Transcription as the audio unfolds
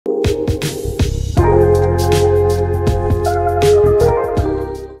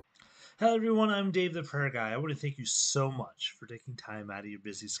Hi everyone, I'm Dave the Prayer Guy. I want to thank you so much for taking time out of your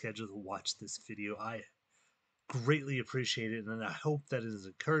busy schedule to watch this video. I greatly appreciate it, and I hope that it is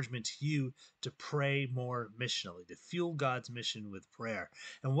encouragement to you to pray more missionally, to fuel God's mission with prayer.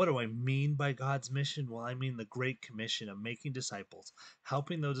 And what do I mean by God's mission? Well, I mean the Great Commission of making disciples,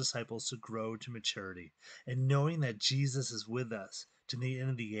 helping those disciples to grow to maturity, and knowing that Jesus is with us to the end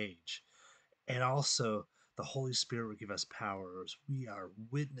of the age. And also, the Holy Spirit will give us power as we are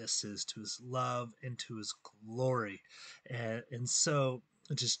witnesses to his love and to his glory. And so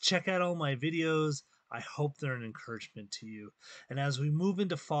just check out all my videos. I hope they're an encouragement to you. And as we move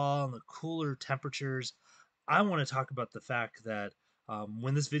into fall and the cooler temperatures, I want to talk about the fact that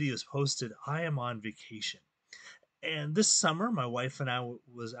when this video is posted, I am on vacation. And this summer, my wife and I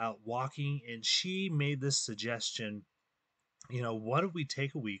was out walking, and she made this suggestion. What if we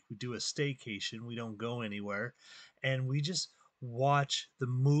take a week? We do a staycation. We don't go anywhere, and we just watch the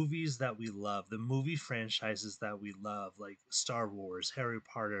movies that we love, the movie franchises that we love, like Star Wars, Harry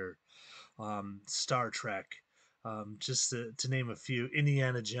Potter, Star Trek, just to name a few,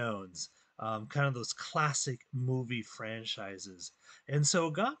 Indiana Jones, kind of those classic movie franchises. And so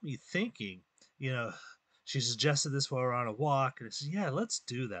it got me thinking, you know, she suggested this while we're on a walk, and I said, yeah, let's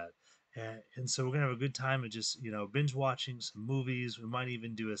do that. And so we're gonna have a good time of just binge watching some movies. We might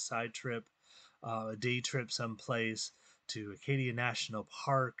even do a side trip, a day trip someplace to Acadia National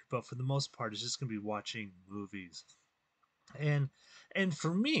Park. But for the most part, it's just gonna be watching movies. And and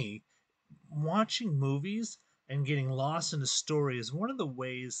for me, watching movies and getting lost in a story is one of the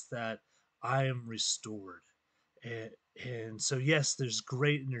ways that I am restored. And, and so yes, there's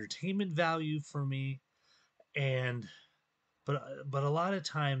great entertainment value for me, and but a lot of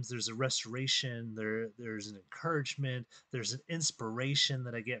times there's a restoration, there's an encouragement, there's an inspiration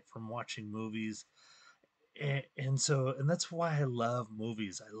that I get from watching movies. And that's why I love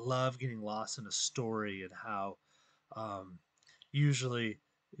movies. I love getting lost in a story and how um, usually,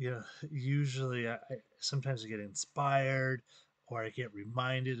 usually I sometimes I get inspired or I get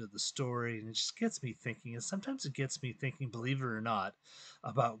reminded of the story, and it just gets me thinking. And sometimes it gets me thinking, believe it or not,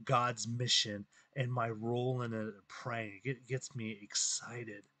 about God's mission and my role in it, praying. It gets me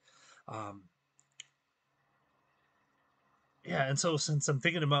excited. Um, yeah, and so since I'm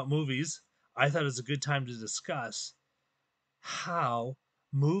thinking about movies, I thought it was a good time to discuss how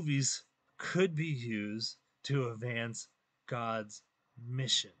movies could be used to advance God's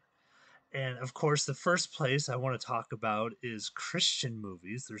mission. And of course, the first place I want to talk about is Christian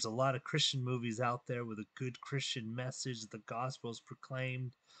movies. There's a lot of Christian movies out there with a good Christian message. The gospel is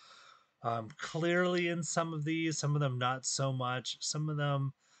proclaimed clearly in some of these, some of them not so much. Some of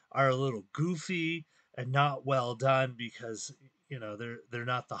them are a little goofy and not well done because they're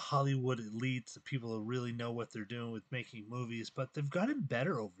not the Hollywood elites, the people who really know what they're doing with making movies, but they've gotten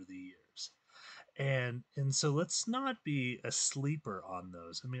better over the years. And so let's not be a sleeper on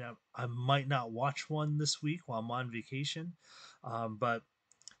those. I mean, I might not watch one this week while I'm on vacation, but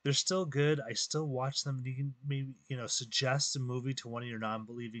they're still good. I still watch them. You can maybe suggest a movie to one of your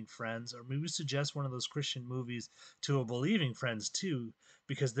non-believing friends, or maybe suggest one of those Christian movies to a believing friends too,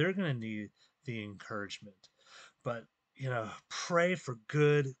 because they're going to need the encouragement. But pray for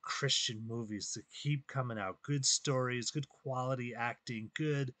good Christian movies to keep coming out. Good stories, good quality acting,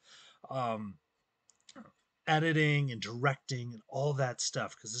 good um, editing and directing and all that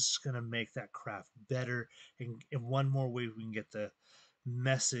stuff, because this is going to make that craft better. And one more way we can get the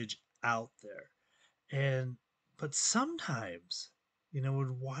message out there. And but sometimes,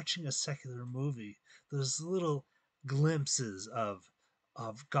 when watching a secular movie, there's little glimpses of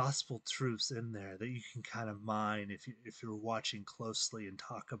gospel truths in there that you can kind of mine if you're watching closely and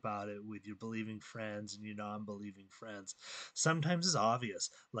talk about it with your believing friends and your non-believing friends. Sometimes it's obvious,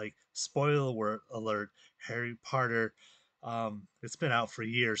 like spoiler alert, Harry Potter. It's been out for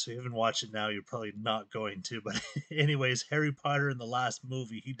years, so if you haven't watched it now, you're probably not going to. But anyways, Harry Potter in the last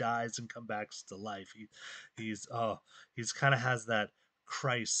movie, he dies and comes back to life. He's kind of has that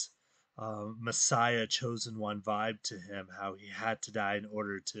Christ, Messiah, chosen one vibe to him. How he had to die in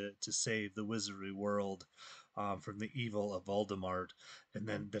order to save the wizardry world from the evil of Voldemort, and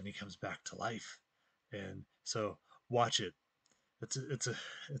then he comes back to life. And so watch it.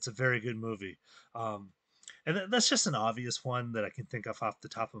 It's a very good movie. Um, and that's just an obvious one that I can think of off the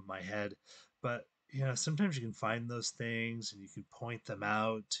top of my head. But sometimes you can find those things and you can point them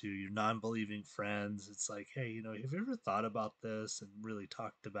out to your non-believing friends. It's like, hey, have you ever thought about this and really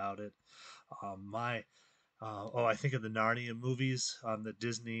talked about it? My I think of the Narnia movies that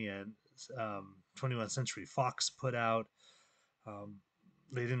Disney and 21st Century Fox put out. Um,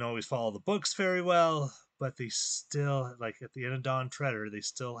 they didn't always follow the books very well, but they still, like at the end of Dawn Treader, they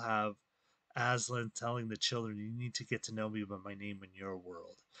still have Aslan telling the children, "You need to get to know me by my name in your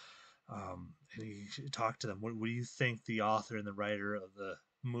world." And he talked to them. What do you think the author and the writer of the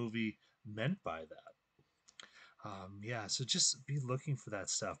movie meant by that? Yeah, so just be looking for that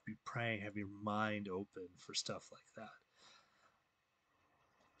stuff. Be praying. Have your mind open for stuff like that.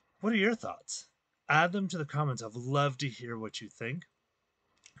 What are your thoughts? Add them to the comments. I'd love to hear what you think.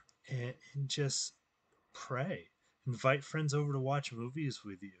 And just pray. Invite friends over to watch movies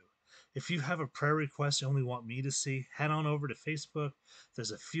with you. If you have a prayer request you only want me to see, head on over to Facebook.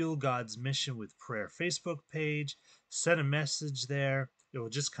 There's a Fuel God's Mission with Prayer Facebook page. Send a message there. It will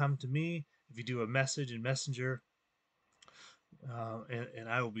just come to me. If you do a message in Messenger, and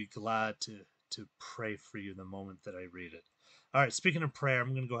I will be glad to pray for you the moment that I read it. All right, speaking of prayer,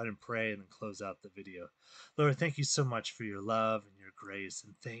 I'm going to go ahead and pray and then close out the video. Lord, thank you so much for your love and your grace,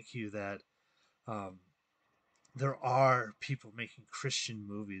 and thank you that um, there are people making Christian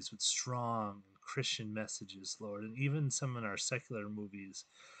movies with strong Christian messages, Lord, and even some in our secular movies,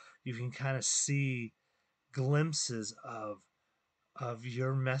 you can kind of see glimpses of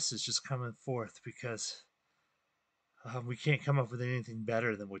your message just coming forth because we can't come up with anything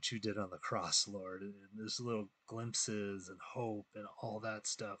better than what you did on the cross, Lord. And there's little glimpses and hope and all that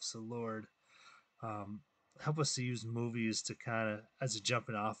stuff. So, Lord, um, help us to use movies to kind of as a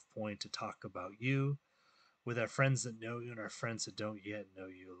jumping off point to talk about you with our friends that know you and our friends that don't yet know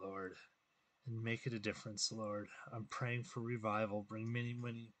you, Lord. And make it a difference, Lord. I'm praying for revival. Bring many,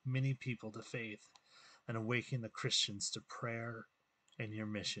 many, many people to faith and awaken the Christians to prayer and your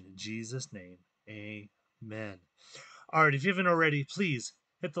mission. In Jesus' name, amen. All right, if you haven't already, please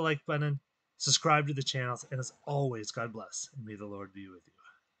hit the like button, subscribe to the channel, and as always, God bless, and may the Lord be with you.